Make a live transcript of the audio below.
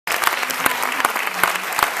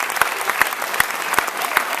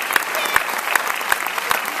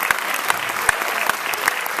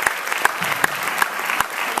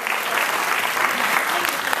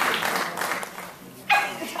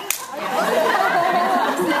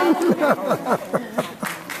So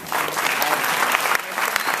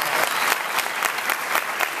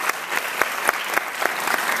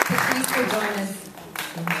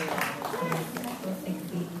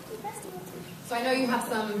I know you have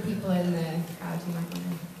some people in the crowd who might want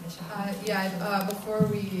to before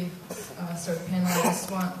we start the panel, I just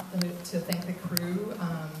want to thank the crew.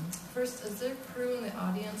 First, is there crew in the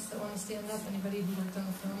audience that want to stand up? Anybody who worked on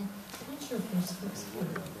the film? I'm not sure if there's folks who...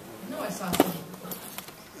 No, I saw some.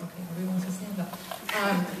 Okay, everyone wants to stand up.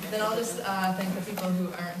 Then I'll just thank the people who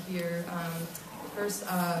aren't here. First,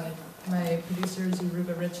 my producers,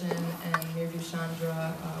 Uruba Richin and Mirdu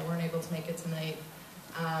Chandra, weren't able to make it tonight.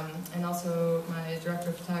 And also my director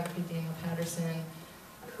of photography, Daniel Patterson,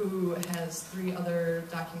 who has three other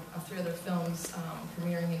films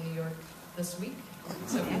premiering in New York this week.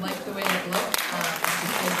 So if you like the way it looks,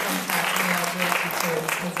 you can contact me. I'll direct you to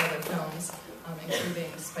his other films,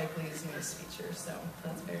 including Spike Lee's newest feature. So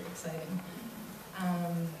that's very exciting.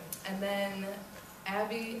 And then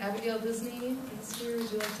Abigail Disney is here.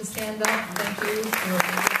 Would you like to stand up? Thank you for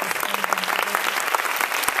making this film possible.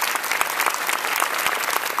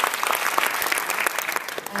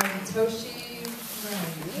 And Toshi,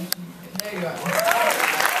 there you are.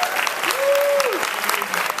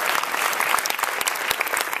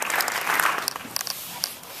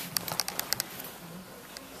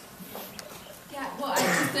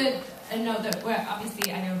 A note that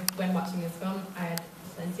obviously, I know when watching this film, I had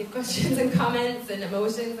plenty of questions and comments and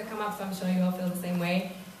emotions that come up, so I'm sure you all feel the same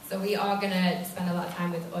way. So we are going to spend a lot of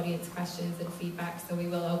time with audience questions and feedback, so we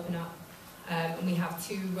will open up. And we have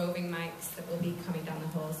 2 roving mics that will be coming down the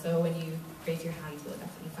hall, so when you raise your hands, we'll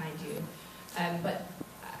definitely find you. But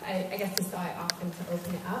I guess to start off and to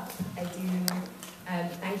open it up, I do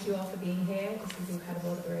thank you all for being here. This is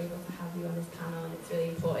incredible that we're able to have you on this panel, and it's really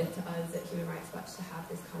important to us at Human Rights Watch to have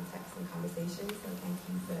this context and conversation, so thank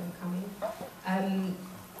you for coming.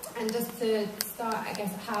 And just to start, I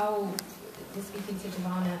guess, how we're speaking to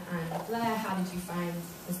Giovanna and Blair, how did you find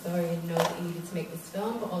the story and know that you needed to make this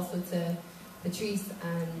film, but also to Patrice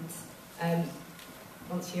and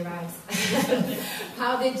once she arrives.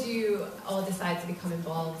 How did you all decide to become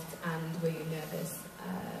involved, and were you nervous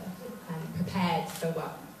and prepared for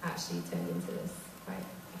what actually turned into this quite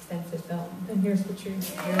extensive film? And here's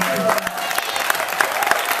Patrice.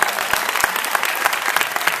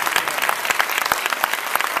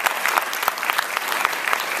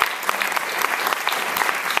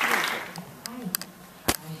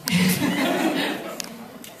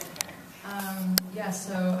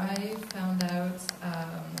 So I found out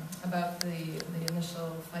about the initial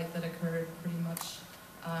fight that occurred pretty much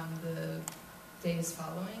the days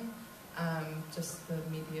following. Just the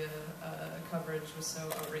media coverage was so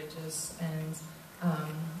outrageous, and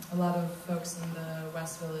a lot of folks in the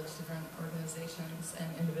West Village, different organizations and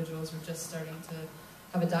individuals were just starting to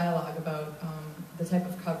have a dialogue about the type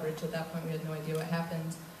of coverage. At that point, we had no idea what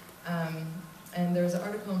happened. And there was an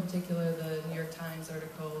article in particular, the New York Times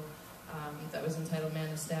article, that was entitled "Man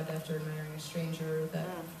is Stabbed After Admiring a Stranger," that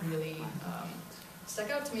really stuck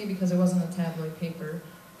out to me because it wasn't a tabloid paper.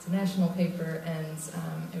 It's a national paper, and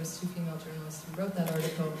it was 2 female journalists who wrote that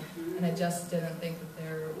article, and I just didn't think that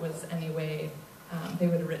there was any way they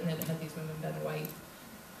would have written it had these women been white.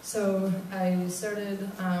 So I started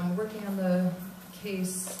working on the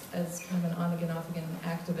case as kind of an on-again, off-again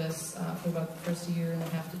activist for about the first 1.5 years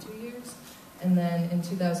to 2 years. And then in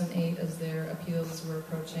 2008, as their appeals were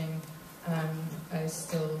approaching, I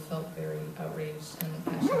still felt very outraged and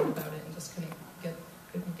passionate about it, and just couldn't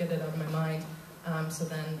get it out of my mind. So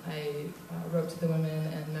then I wrote to the women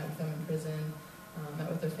and met with them in prison, met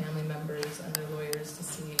with their family members and their lawyers to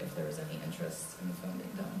see if there was any interest in the film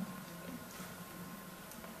being done.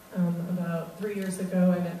 About 3 years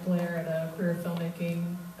ago, I met Blair at a queer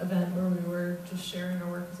filmmaking event where we were just sharing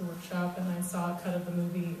our work as a workshop, and I saw a cut of the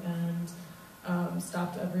movie and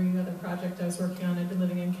stopped every other project I was working on. I'd been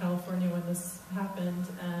living in California when this happened,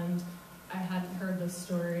 and I hadn't heard this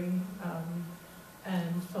story,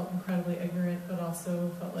 and felt incredibly ignorant, but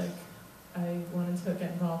also felt like I wanted to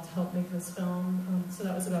get involved to help make this film. So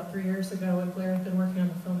that was about 3 years ago, and Blair had been working on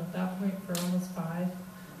the film at that point for almost 5.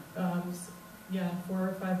 4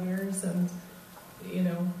 or 5 years, and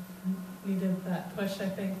needed that push, I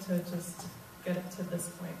think, to just get it to this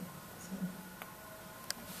point. So.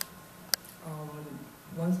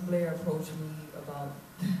 Once Blair approached me about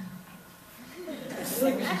I feel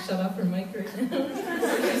like we should shut off her mic right now.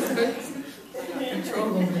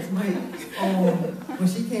 Control over this mic. When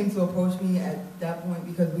she came to approach me at that point,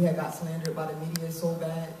 because we had got slandered by the media so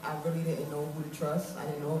bad, I really didn't know who to trust. I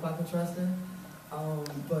didn't know if I could trust her.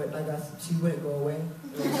 But like she wouldn't go away.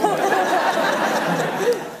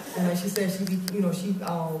 And said she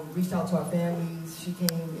reached out to our families. She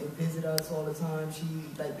came and visited us all the time. She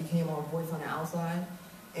like became our voice on the outside,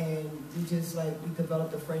 and we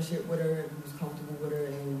developed a friendship with her, and we was comfortable with her,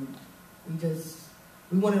 and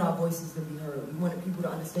we wanted our voices to be heard. We wanted people to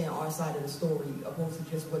understand our side of the story, opposed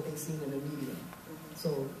to just what they seen in the media.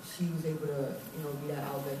 So she was able to, be that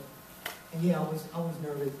outlet. And yeah, I was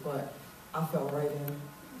nervous, but I felt right in.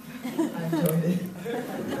 I enjoyed it.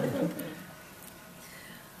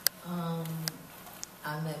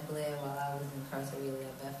 I met Blair while I was incarcerated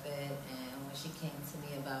at Bedford, and when she came to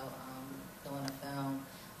me about doing a film,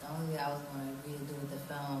 the only way I was going to agree to do with the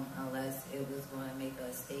film unless it was going to make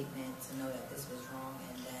a statement to know that this was wrong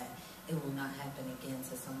and that it will not happen again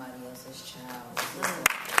to somebody else's child.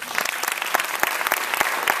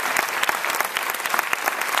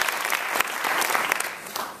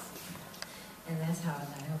 And that's how I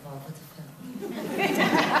got involved with the film.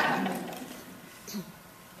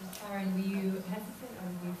 Karen, were you hesitant, or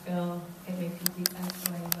did you feel it made complete sense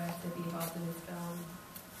the way you were to be involved in this film?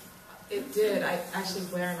 It did.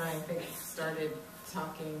 Blair and I think, started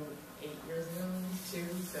talking 8 years ago, too,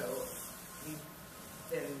 so we've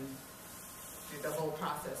been through the whole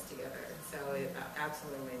process together. So it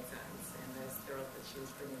absolutely made sense, and I was thrilled that she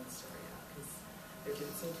was bringing the story out, because there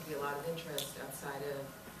didn't seem to be a lot of interest outside of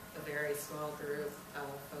a very small group of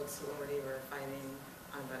folks who already were fighting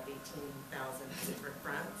on about 18,000 different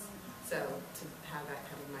fronts. So to have that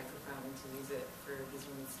kind of microphone and to use it for these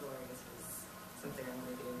women's stories was something I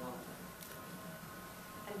wanted to be involved in.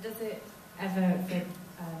 And does it ever, for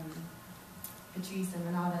Patrice and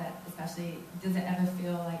Renata especially, does it ever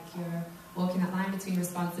feel like you're walking that line between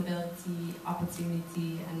responsibility,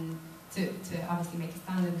 opportunity, and to obviously make a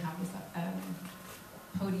stand and have this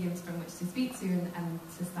podiums from which to speak to and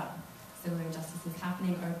to stop similar injustices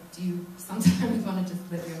happening, or do you sometimes want to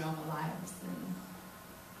just live your normal lives and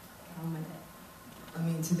get on with it? I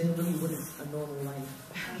mean, today really wasn't a normal life.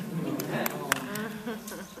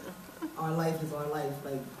 Our life is our life.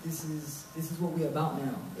 Like, this is what we're about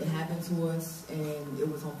now. It happened to us, and it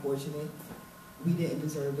was unfortunate. We didn't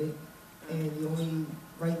deserve it, and the only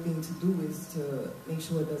right thing to do is to make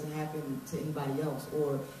sure it doesn't happen to anybody else,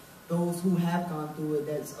 or those who have gone through it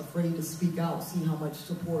that's afraid to speak out, see how much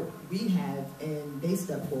support we have, and they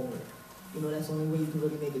step forward. That's the only way you can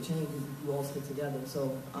really make a change is if you all stick together.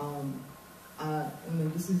 So,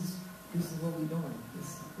 this is what we're doing.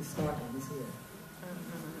 It's starting. It's here.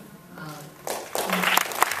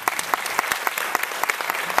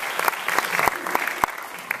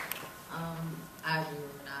 I agree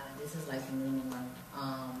with Renata. This is like from Room One.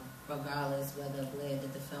 Regardless whether Blair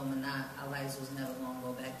did the film or not, our lives was never going to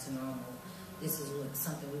go back to normal. This is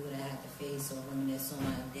something we would have had to face or reminisce on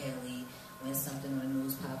daily when something on the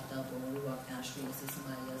news popped up, or when we walk down the street and see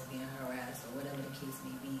somebody else being harassed, or whatever the case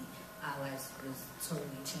may be. Our lives was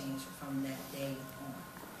totally changed from that day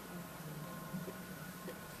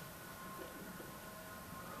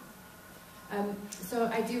on. So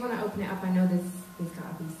I do want to open it up. I know there's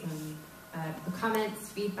got to be some comments,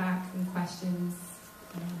 feedback, and questions.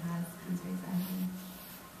 Anyone has, please raise their hand.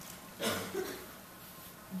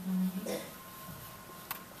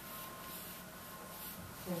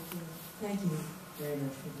 Thank you very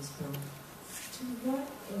much for this film. To what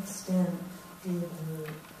extent did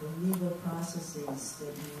the legal processes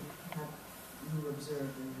that you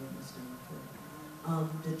observed and witnessed in the film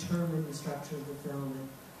determine the structure of the film, and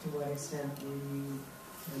to what extent were you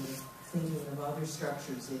kind of thinking of other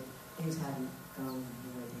structures if things hadn't gone the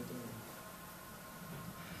way they did?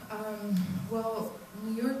 Well,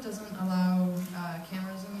 New York doesn't allow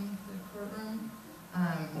cameras in the courtroom.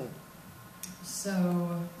 So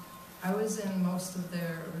I was in most of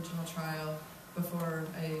their original trial before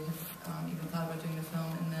I even thought about doing the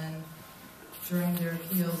film, and then during their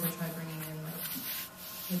appeals I tried bringing in like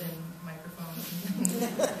hidden microphones and things.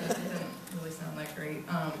 It didn't really sound that great.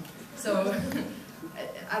 So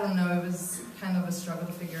I don't know, it was kind of a struggle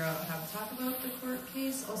to figure out how to talk about the court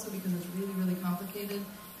case, also because it's really, really complicated,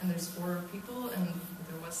 and there's 4 people, and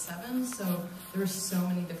there was 7, so there were so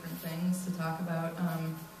many different things to talk about.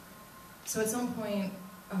 So at some point,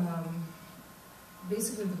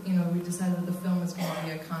 basically, we decided that the film was going to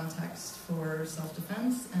be a context for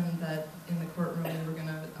self-defense, and that in the courtroom we were going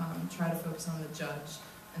to try to focus on the judge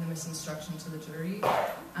and the misinstruction to the jury.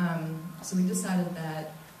 So we decided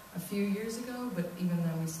that a few years ago, but even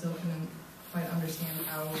then we still couldn't quite understand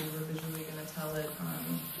how we were visually going to tell it.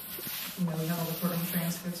 We have all the courtroom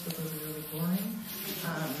transcripts, but those are really boring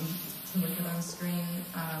to look at on screen.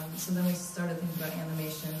 So then we started thinking about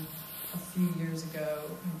animation a few years ago,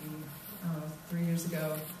 maybe 3 years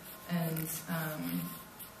ago, and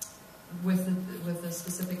with the the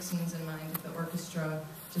specific scenes in mind with the orchestra,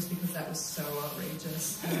 just because that was so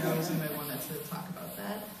outrageous, and I always knew I wanted to talk about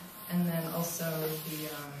that. And then also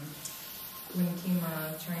when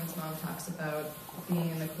Kima Train's mom talks about being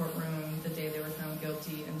in the courtroom the day they were found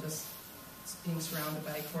guilty and just being surrounded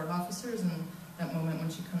by court officers, and that moment when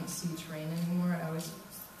she couldn't see Train anymore, I always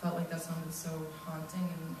felt like that sounded so haunting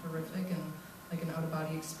and horrific and like an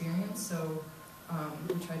out-of-body experience. So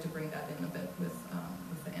we tried to bring that in a bit with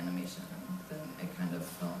the animation, and then it kind of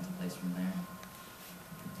fell into place from there.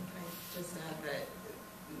 I just add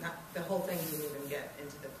that the whole thing didn't even get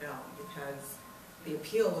into the film because the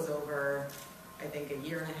appeal was over, I think, 1.5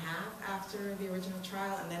 years after the original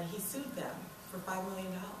trial, and then he sued them for $5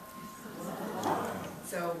 million.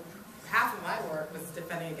 So half of my work was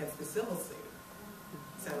defending against the civil suit.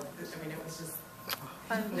 So, I mean, it was just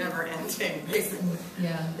never ending, basically.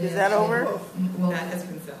 Yeah. Is that over? Well, that has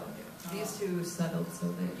been settled. These two settled, so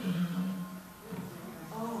they.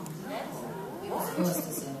 Oh, he was forced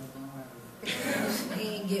to settle. Don't worry. He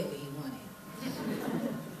didn't get what he wanted.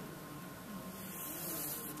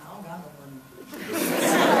 I don't got no money.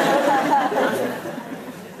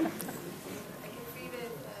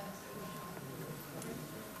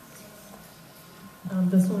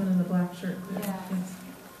 This woman in the black shirt. Yeah. Yes.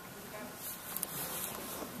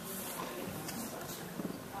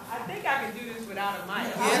 I think I can do this without a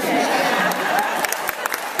mic. I'm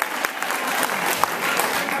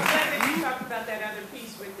glad that you talked about that other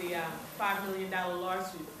piece with the $5 million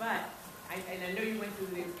lawsuit, but, and I know you went through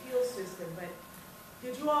the appeal system, but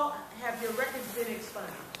did you all, have your records been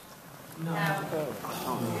expunged? No.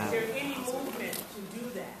 Is there any movement to do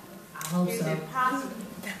that? I hope Is so. it possible?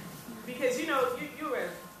 Because, you know, you're a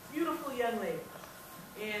beautiful young lady,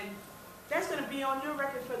 and that's going to be on your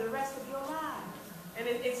record for the rest of your life. And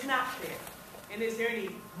it's not fair. And is there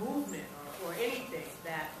any movement or anything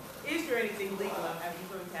is there anything legal, I'm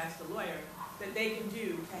going to ask the lawyer, that they can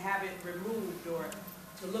do to have it removed or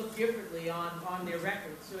to look differently on their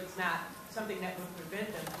records so it's not something that would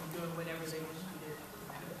prevent them from doing whatever they wish to do?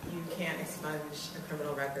 You can't expunge a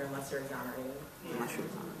criminal record unless you're exonerated.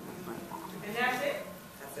 And that's it?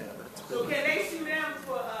 That's it. So can they sue them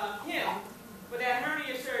for him for that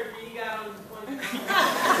hernia surgery he got on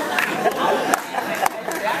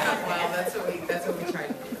Well, that's what we try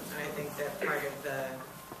to do. And I think that part of the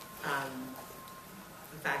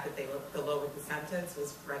fact that they looked below with the sentence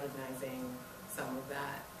was recognizing some of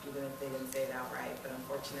that, even if they didn't say it outright. But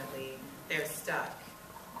unfortunately, they're stuck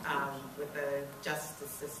with the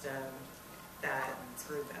justice system that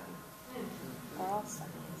screwed them. Awesome.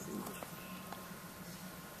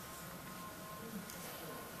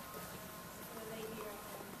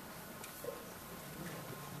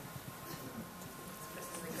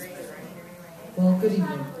 Well, good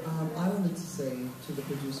evening. I wanted to say to the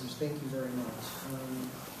producers, thank you very much.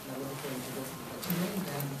 I look forward to this. Today,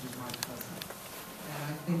 Babbage is my cousin. And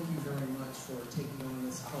I thank you very much for taking on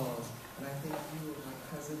this cause. And I thank you and my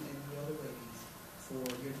cousin and the other ladies for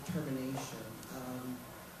your determination.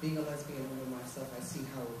 Being a lesbian woman myself, I see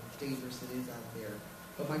how dangerous it is out there.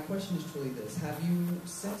 But my question is truly this. Have you,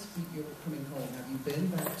 since you're coming home, have you been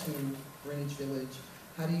back to Greenwich Village?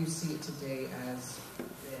 How do you see it today as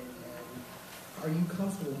then? Are you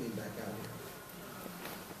comfortable being back out here?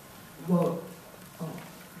 Well,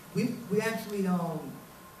 we actually,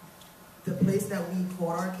 the place that we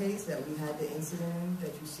fought our case, that we had the incident in,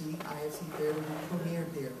 that you see, IFC Theater, we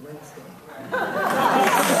premiered there Wednesday.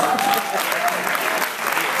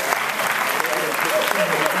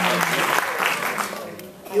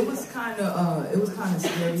 It was kind of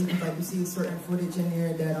scary. Like, you see certain footage in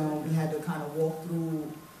there that we had to kind of walk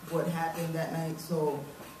through what happened that night. So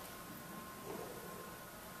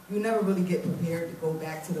you never really get prepared to go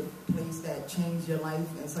back to the place that changed your life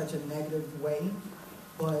in such a negative way.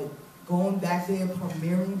 But going back there,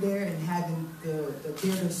 premiering there, and having the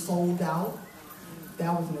theater sold out,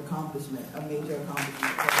 that was an accomplishment, a major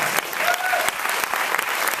accomplishment.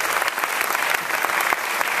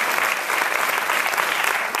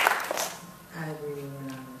 I agree with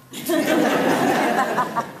you.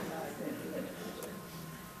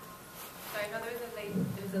 Sorry, no, there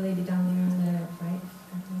was a lady down there on the right.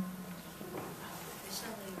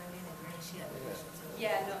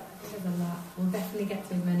 Yeah, no, there's a lot. We'll definitely get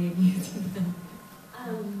to as many of you. I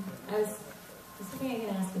was thinking I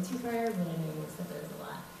could ask a two-parter, but I know you said there was a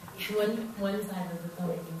lot. One side was the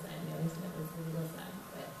filmmaking side, and the other side was the legal side.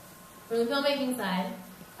 But from the filmmaking side,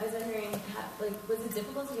 I was wondering, was it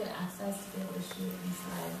difficult to get access to be able to shoot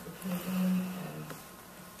inside the prison and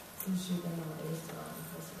to shoot them while they were still on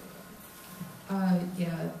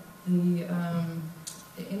Yeah,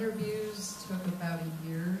 the interviews took about a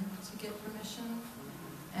year to get permission.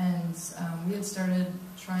 we had started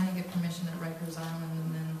trying to get permission at Rikers Island,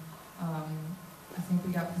 and then I think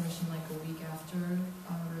we got permission like a week after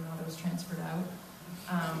Renata was transferred out.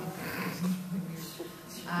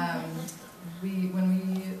 When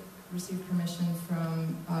we received permission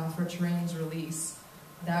for Terrain's release,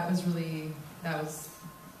 that was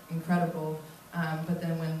incredible. But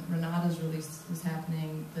then when Renata's release was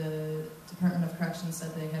happening, the Department of Corrections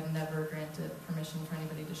said they had never granted permission for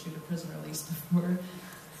anybody to shoot a prison release before.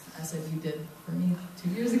 I said, you did for me 2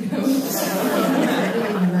 years ago. They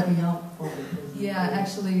didn't even let me out from the prison. Yeah,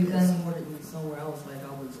 actually, They then escorted me somewhere else. Like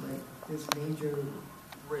I was like this major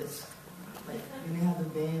risk. Like, and they had the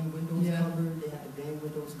van windows covered. They had the van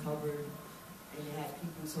windows covered, and they had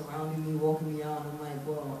people surrounding me, walking me out. And I'm like,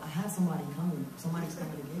 well, I had somebody coming. Somebody's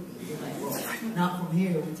coming to get me. They're like, well, not from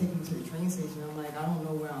here. We're taking me to the train station. I'm like, I don't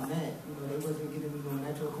know where I'm at. You know, they wasn't giving me no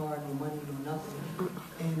Metro card, no money, no nothing.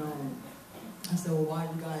 And I said, well, why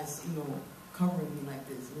are you guys, covering me like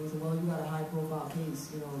this? And they said, well, you got a high-profile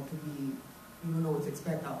case. It could be, you don't know what to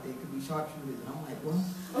expect out there. It could be sharpshooters. And I'm like, what?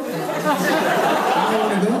 I don't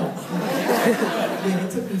want to go. Yeah, they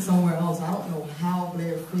took me somewhere else. I don't know how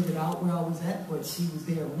Blair figured out where I was at, but she was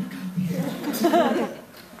there when I got there.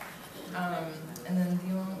 And then I'm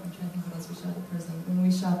trying to think what else we shot at prison. When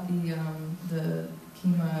we shot the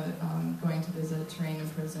Kima going to visit Terrain in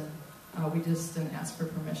prison, we just didn't ask for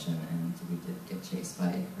permission, and we did get chased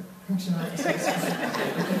by correction officers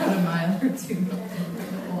for about a mile or two.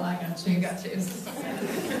 Well, I got chased. You got chased.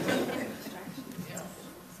 Yeah.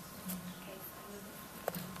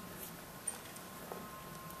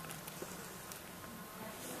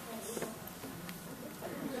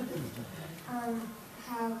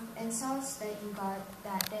 Have insults that you got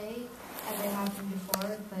that day ever happened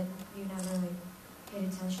before, but you never paid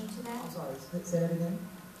attention to that? I'm sorry, say that again?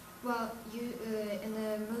 Well, you in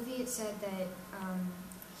the movie it said that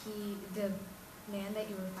the man that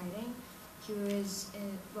you were fighting, he was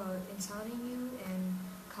insulting you and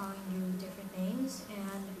calling you different names.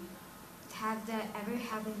 And have that ever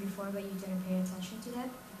happened before, but you didn't pay attention to that?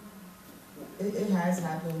 It has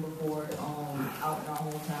happened before out in our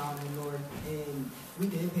hometown in North, and we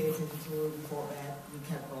did pay attention to it. We fought back. We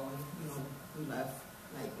kept going. We left,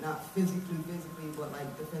 like not physically, but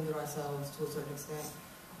like defended ourselves to a certain extent.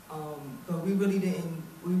 But we really didn't.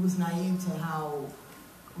 We was naive to how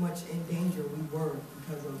much in danger we were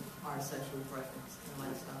because of our sexual preference and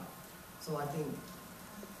lifestyle. So I think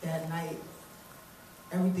that night,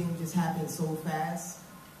 everything just happened so fast.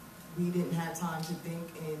 We didn't have time to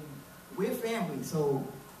think, and we're family, so,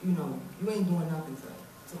 you ain't doing nothing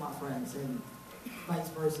to my friends, and vice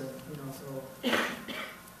versa, so,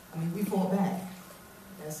 we fought back.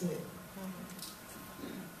 That's it.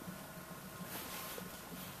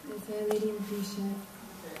 Is there a lady in the blue shirt?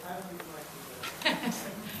 Okay, I don't think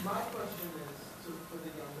my question is for the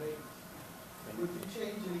young ladies. Would you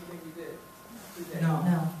change anything you did today? No.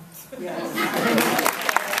 Yes.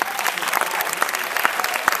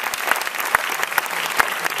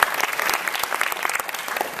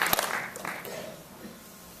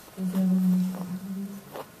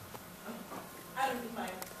 I don't think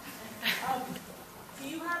mine. Do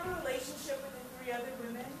you have a relationship with the 3 other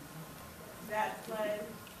women that pled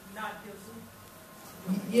not guilty?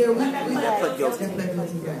 Yeah, we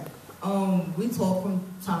we talk from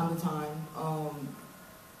time to time.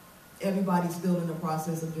 Everybody's still in the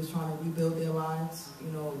process of just trying to rebuild their lives,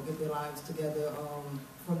 get their lives together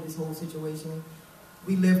from this whole situation.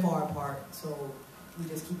 We live far apart, so we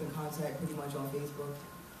just keep in contact pretty much on Facebook.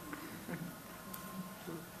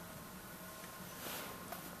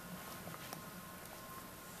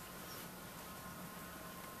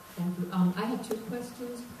 Thank you. I have 2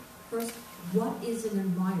 questions. First, what is an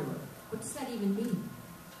admirer? What does that even mean?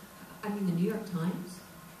 I mean, the New York Times?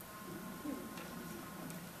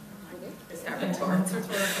 Is that rhetorical?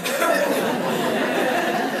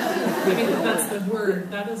 I mean, that's the word.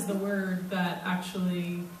 That is the word that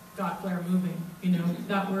actually got Blair moving.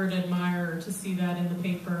 That word admirer, to see that in the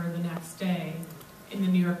paper the next day, in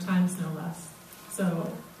the New York Times, no less.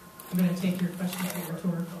 So I'm going to take your question as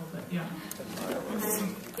rhetorical, but yeah.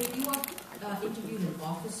 If you interviewed an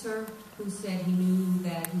officer who said he knew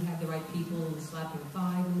that he had the right people and was slapping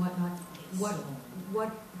 5 and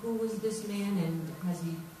whatnot, who was this man, and has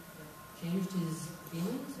he changed his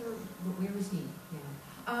feelings, or where is he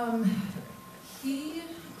now?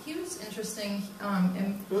 He was interesting.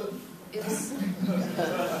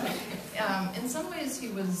 In some ways, he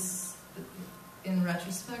was, in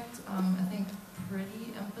retrospect, I think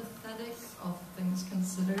pretty empathetic, all things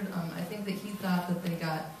considered. I think that he thought that they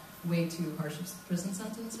got way too harsh prison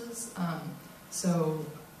sentences. So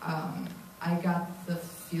I got the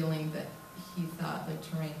feeling that he thought that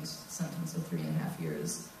Terrain's sentence of 3.5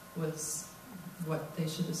 years was what they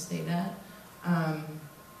should have stayed at.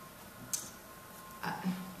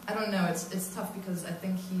 I don't know, it's tough because I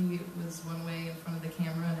think he was one way in front of the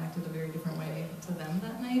camera and acted a very different way to them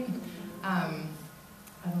that night.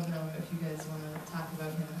 I don't know if you guys want to talk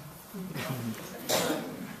about him.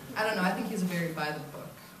 I don't know, I think he's a very by-the-book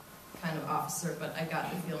kind of officer, but I got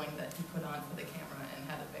the feeling that he put on for the camera and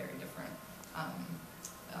had a very different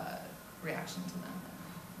reaction to them.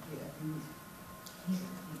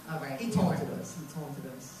 Yeah, he taunted us.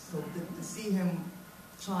 So to see him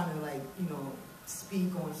trying to, like, you know,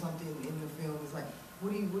 speak on something in the film is like,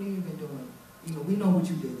 what are you even doing? You know, we know what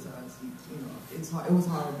you did to us. You know, it was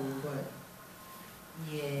horrible, but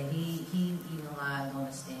yeah, he even lied on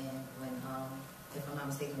the stand when, if I'm not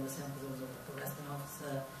mistaken, it was him because it was a arresting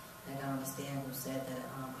officer that got on the stand who said that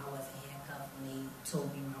I wasn't handcuffed when he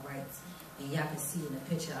told me my rights. And y'all can see in the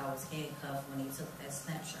picture I was handcuffed when he took that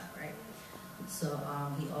snapshot, right? So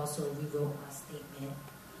he also rewrote my statement.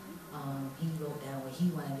 He wrote down what he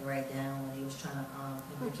wanted to write down when he was trying to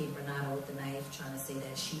implicate Renata with the knife, trying to say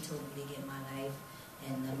that she told me to get my knife,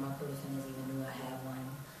 and none of my co-defendants even knew I had one.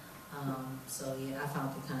 So yeah, I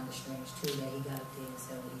found it kind of strange too that he got up there and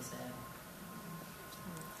said what he said.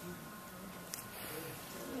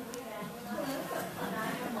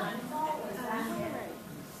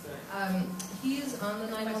 He is on the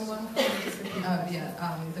 911 call.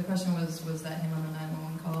 The question was that him on the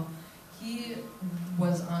 911 call. He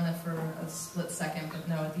was on it for a split second, but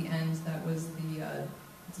no, at the end, that was the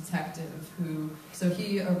detective who, so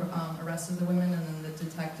he arrested the women, and then the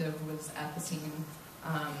detective was at the scene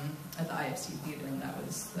at the IFC theater, and that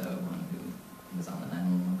was the one who was on the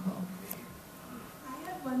 911 call. I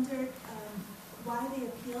had wondered why the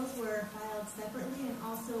appeals were filed separately, and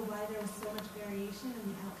also why there was so much variation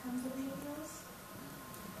in the outcomes of the appeals.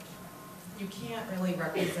 You can't really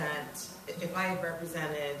represent, if I had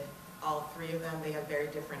represented all three of them, they have very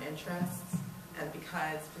different interests. And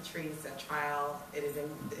because Patrice at trial, it is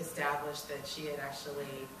established that she had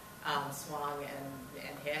actually swung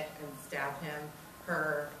and hit and stabbed him,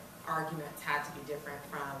 her arguments had to be different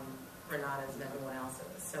from Renata's and everyone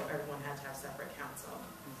else's. So everyone had to have separate counsel.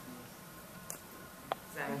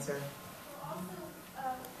 Does that answer? Also,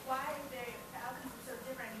 why the outcomes were so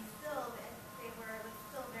different? I mean, still, they were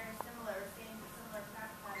still very similar, same similar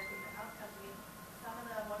fact patterns in the outcomes. I mean, some of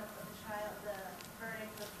the trial, the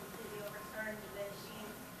verdict was completely overturned, and then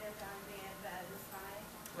they're found that it was fine.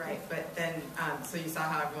 Right, but then, so you saw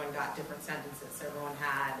how everyone got different sentences. So everyone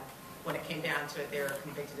had, when it came down to it, they were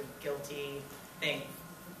convicted of guilty. They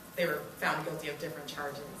were found guilty of different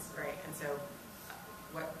charges, right? And so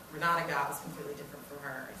what Renata got was completely different from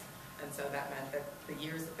hers. And so that meant that the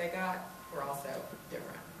years that they got were also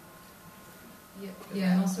different.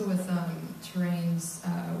 Yeah, and also with Terrain's,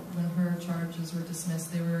 when her charges were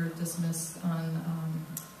dismissed, they were dismissed on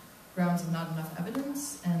grounds of not enough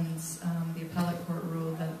evidence, and the appellate court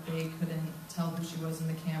ruled that they couldn't tell who she was in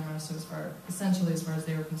the camera, so essentially as far as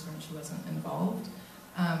they were concerned, she wasn't involved.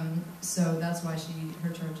 So that's why her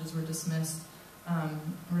charges were dismissed.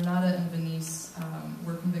 Renata and Venice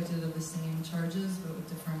were convicted of the same charges, but with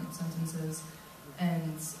different sentences,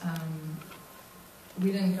 and we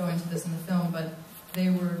didn't go into this in the film, but they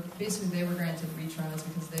were granted retrials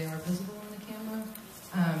because they are visible in the camera.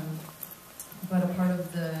 But a part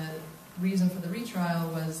of the reason for the retrial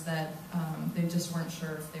was that they just weren't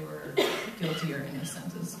sure if they were guilty or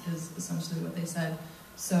innocent, is essentially what they said.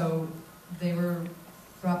 So they were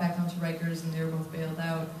brought back down to Rikers, and they were both bailed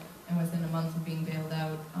out. And within a month of being bailed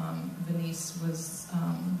out, Venice was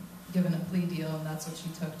given a plea deal, and that's what she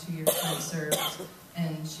took, 2 years time served,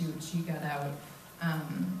 and she got out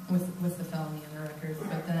with the felony in her record.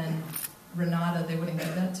 But then Renata, they wouldn't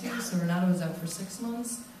give that to, so Renata was out for 6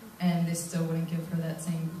 months, and they still wouldn't give her that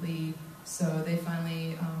same plea. So they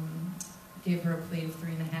finally gave her a plea of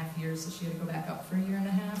 3.5 years, so she had to go back up for 1.5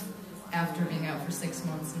 years after being out for 6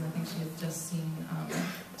 months. And I think she had just seen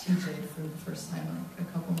TJ for the first time like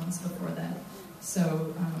a couple months before that.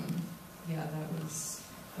 So yeah, that was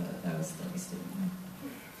devastating.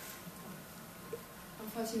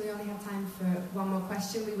 Unfortunately, we only have time for one more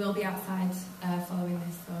question. We will be outside following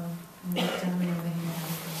this, so the gentleman over here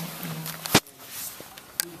has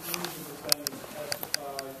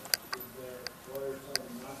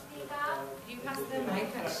you pass the mic,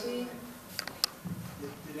 actually.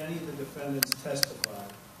 Did any of the defendants testify?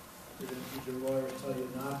 Did your lawyer tell you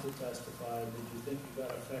not to testify? Did you think you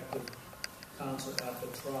got effective counsel at the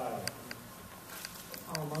trial?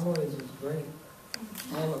 Oh, my lawyers was great.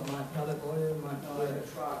 All of my appellate lawyer, at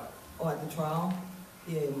the trial. Oh, at the trial?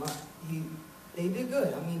 Yeah, They did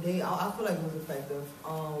good. I mean, I feel like it was effective.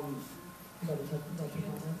 You about to touch my mic?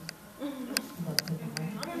 You about to touch my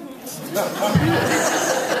mic?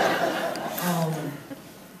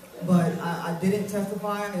 But I didn't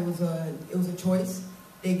testify. It was a choice.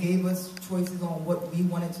 They gave us choices on what we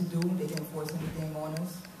wanted to do. They didn't force anything on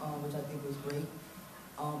us, which I think was great.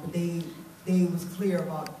 But they was clear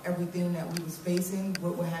about everything that we was facing,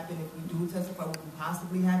 what would happen if we do testify, what could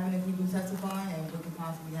possibly happen if we do testify, and what could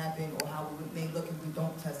possibly happen or how it may look if we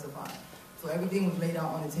don't testify. So everything was laid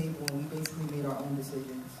out on the table, and we basically made our own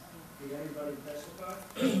decisions. Did anybody testify?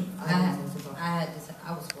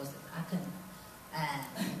 I was forced to. I couldn't.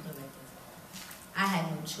 I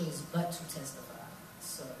had no choice but to testify.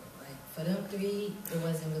 So, like, for them three, it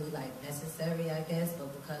wasn't really, like, necessary, I guess,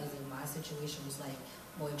 but because of my situation was, like,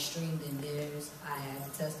 more extreme than theirs, I had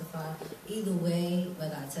to testify. Either way,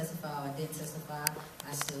 whether I testify or I didn't testify,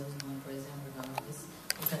 I still was going to prison regardless.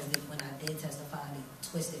 Because when I did testify, they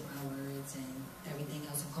twisted my words and everything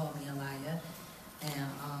else and called me a liar.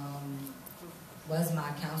 And, was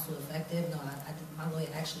my counsel effective? No, my lawyer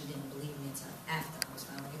actually didn't believe me until after I was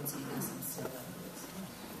found guilty and got some civil evidence.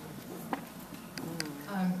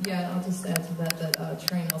 Yeah, I'll just add to that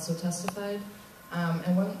Train also testified.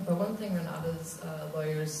 But one thing Renata's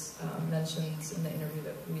lawyers mentioned in the interview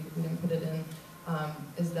that we didn't put it in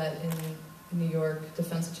is that in New York,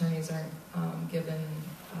 defense attorneys aren't given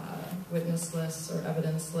witness lists or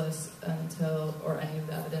evidence lists or any of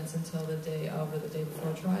the evidence until the day of or the day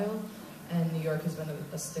before trial. And New York has been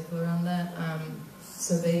a stickler on that.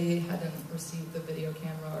 So they hadn't received the video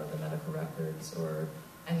camera or the medical records or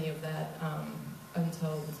any of that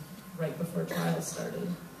until right before trial started.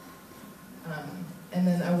 And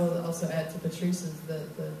then I will also add to Patrice's the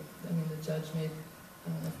judge made, I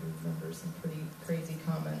don't know if you remember, some pretty crazy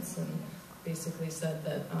comments and basically said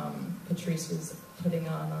that Patrice was putting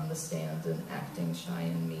on the stand and acting shy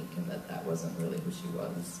and meek and that wasn't really who she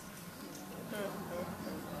was.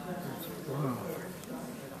 Wow.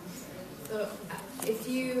 So if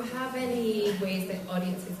you have any ways that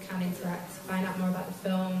audiences can interact, find out more about the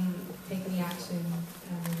film, take any action.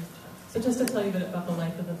 So just to tell you a bit about the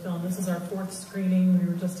life of the film, this is our 4th screening. We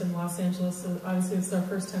were just in Los Angeles, so obviously this is our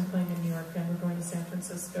first time playing in New York, and we're going to San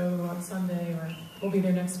Francisco on Sunday, or we'll be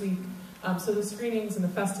there next week. So the screenings and the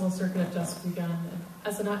festival circuit have just begun.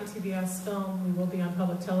 As a not TBS film, we will be on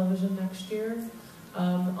public television next year.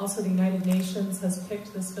 Also, the United Nations has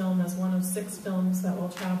picked this film as one of 6 films that will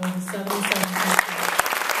travel to 77 countries.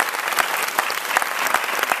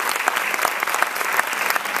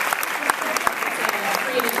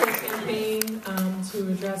 To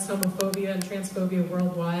address homophobia and transphobia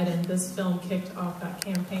worldwide, and this film kicked off that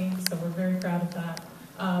campaign, so we're very proud of that.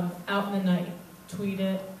 Out in the night, tweet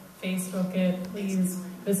it, Facebook it, please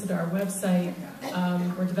visit our website.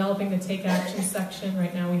 We're developing the Take Action section.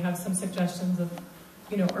 Right now we have some suggestions of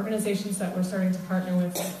organizations that we're starting to partner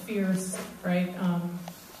with, Fierce, right?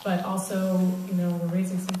 But also, we're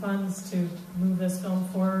raising some funds to move this film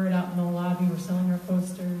forward. Out in the lobby, we're selling our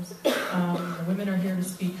posters. The women are here to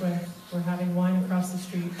speak with. We're having wine across the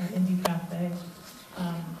street at Indie Cafe.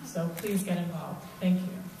 So please get involved. Thank you.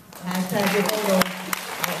 I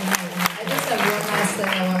just have one last thing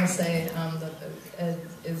I want to say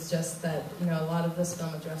is just that, a lot of this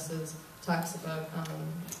film talks about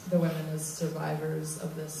the women as survivors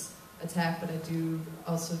of this attack, but I do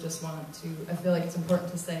also just want to, I feel like it's important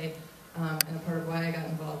to say, and a part of why I got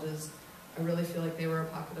involved is I really feel like they were a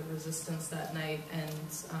pocket of resistance that night and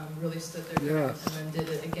really stood their ground and then did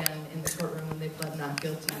it again in the courtroom when they pled not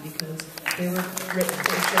guilty because they were written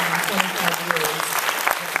for 25 years.